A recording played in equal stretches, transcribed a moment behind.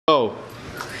Oh.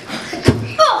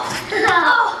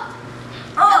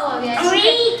 Hello guys.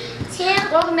 3,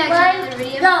 2, Welcome back to another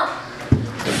video. Go.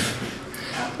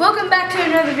 Welcome back to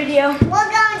another video.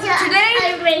 Welcome to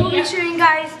Today we'll be showing you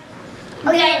guys.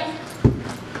 Okay.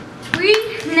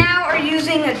 We now are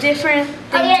using a different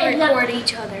thing Okay, to record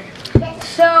each other.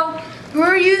 So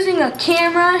we're using a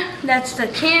camera. That's the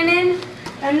Canon,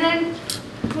 and then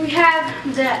we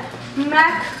have the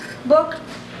MacBook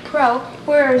Pro.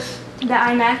 Where's the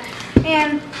iMac?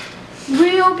 And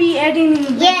we'll be editing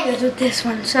videos with this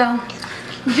one. So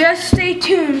just stay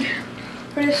tuned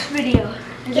for this video.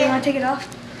 Do you want to take it off?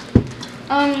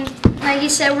 Like you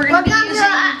said, we're gonna be Welcome using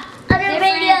to other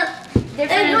video.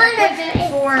 different equipment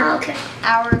for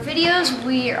our videos.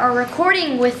 We are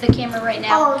recording with the camera right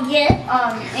now. Oh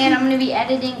yeah. And I'm gonna be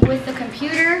editing with the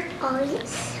computer. Oh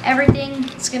yes. Everything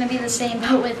is gonna be the same,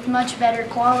 but with much better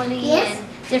quality Yes. and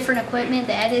different equipment.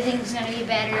 The editing is gonna be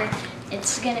better.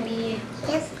 It's gonna be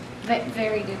Yes.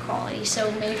 very good quality.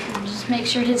 So just make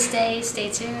sure to stay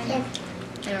tuned. Yes.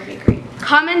 It'll be great.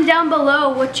 Comment down below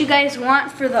what you guys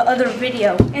want for the other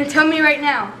video. And tell me right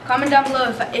now. Comment down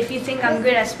below if you think I'm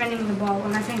good at spinning the ball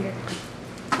with my finger.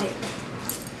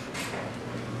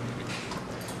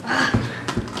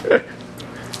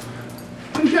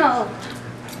 No.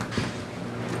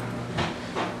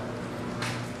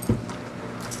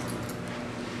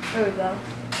 There we go.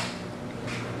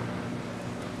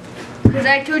 Because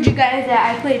I told you guys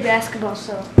that I played basketball,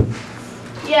 so.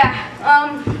 Yeah,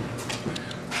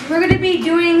 we're going to be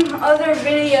doing other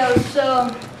videos,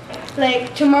 so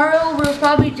like tomorrow we'll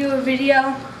probably do a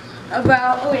video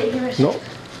about, oh wait, here's. No.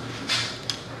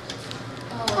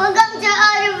 Welcome to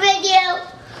other video.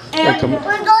 And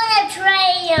We're going to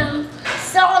try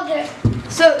soccer.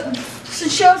 so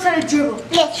show us how to dribble.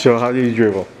 Yes. So how do you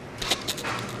dribble?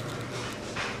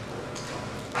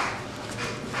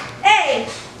 Hey!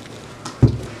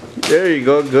 There you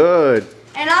go. Good.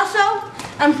 And also,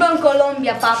 I'm from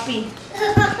Colombia, papi.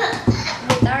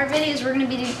 With our videos, we're going to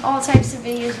be doing all types of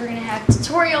videos. We're going to have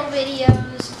tutorial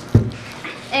videos,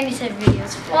 any type of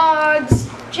videos, vlogs,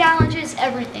 challenges,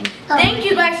 everything. Thank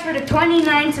you guys for the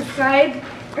 29 subscribers.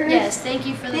 Yes, thank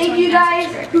you for the Thank you 29 guys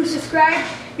subscribers. who subscribed.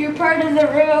 You're part of the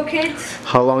Real Kids.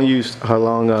 How long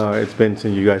it's been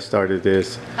since you guys started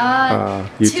this 2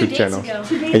 YouTube days channel? ago.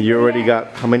 And you already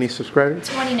got how many subscribers?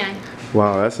 29.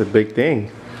 Wow, that's a big thing.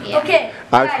 Yeah. Okay.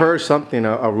 I've guys. heard something,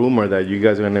 a rumor that you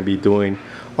guys are going to be doing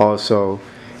also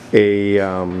a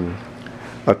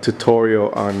tutorial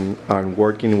on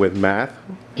working with math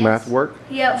work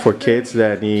Yep. for kids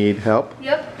that need help.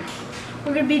 Yep.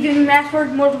 We're going to be doing math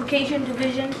work, multiplication,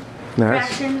 division, Nice.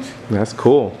 fractions. That's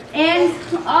cool. And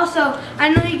also, I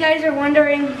know you guys are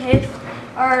wondering if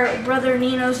our brother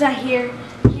Nino's not here.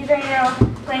 He's right now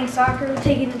playing soccer,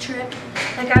 taking a trip,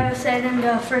 like I said in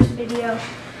the first video.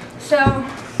 So,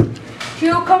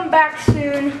 he'll come back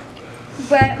soon,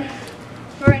 but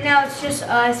right now it's just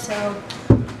us, so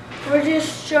we're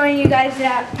just showing you guys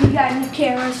that we got new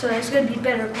cameras, so it's going to be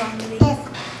better quality.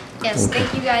 Yes,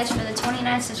 thank you guys for the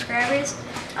 29 subscribers.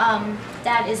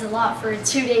 That is a lot for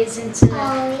 2 days into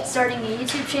starting a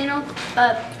YouTube channel,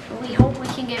 but we hope we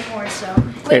can get more, so.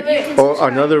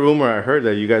 Another rumor I heard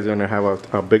that you guys are going to have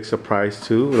a big surprise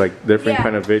too, like different Yeah.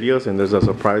 kind of videos, and there's a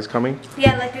surprise coming?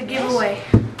 Yeah, like a giveaway.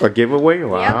 A giveaway?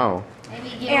 Wow. Maybe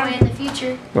a giveaway in the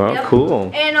future. Well, Yep.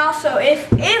 cool. And also,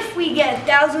 if we get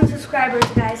 1,000 subscribers,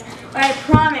 guys, I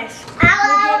promise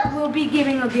we'll be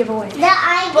giving a giveaway.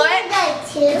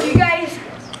 If you guys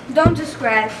don't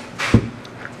subscribe,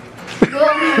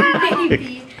 we'll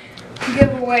maybe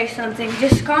give away something.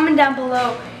 Just comment down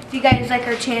below if you guys like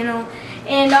our channel.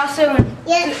 And also,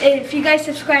 if you guys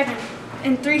subscribe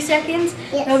in 3 seconds,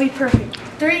 that'll be perfect.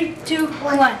 3, 2,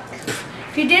 1.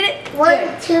 If you did it, 1,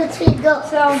 good. 2, 3, go.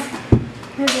 So,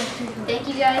 Thank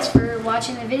you guys for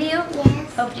watching the video.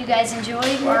 Yes. Hope you guys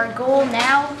enjoyed. Our goal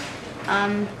now,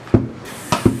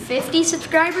 50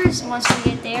 subscribers. Once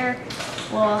we get there,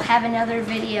 we'll have another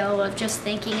video of just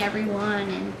thanking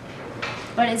everyone.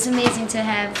 But it's amazing to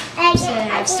have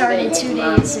started in 2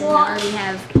 days and already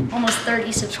have almost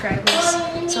 30 subscribers.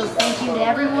 So thank you to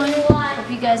everyone.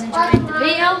 Hope you guys enjoyed the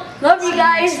video. love you See you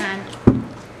guys. next time.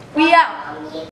 We out.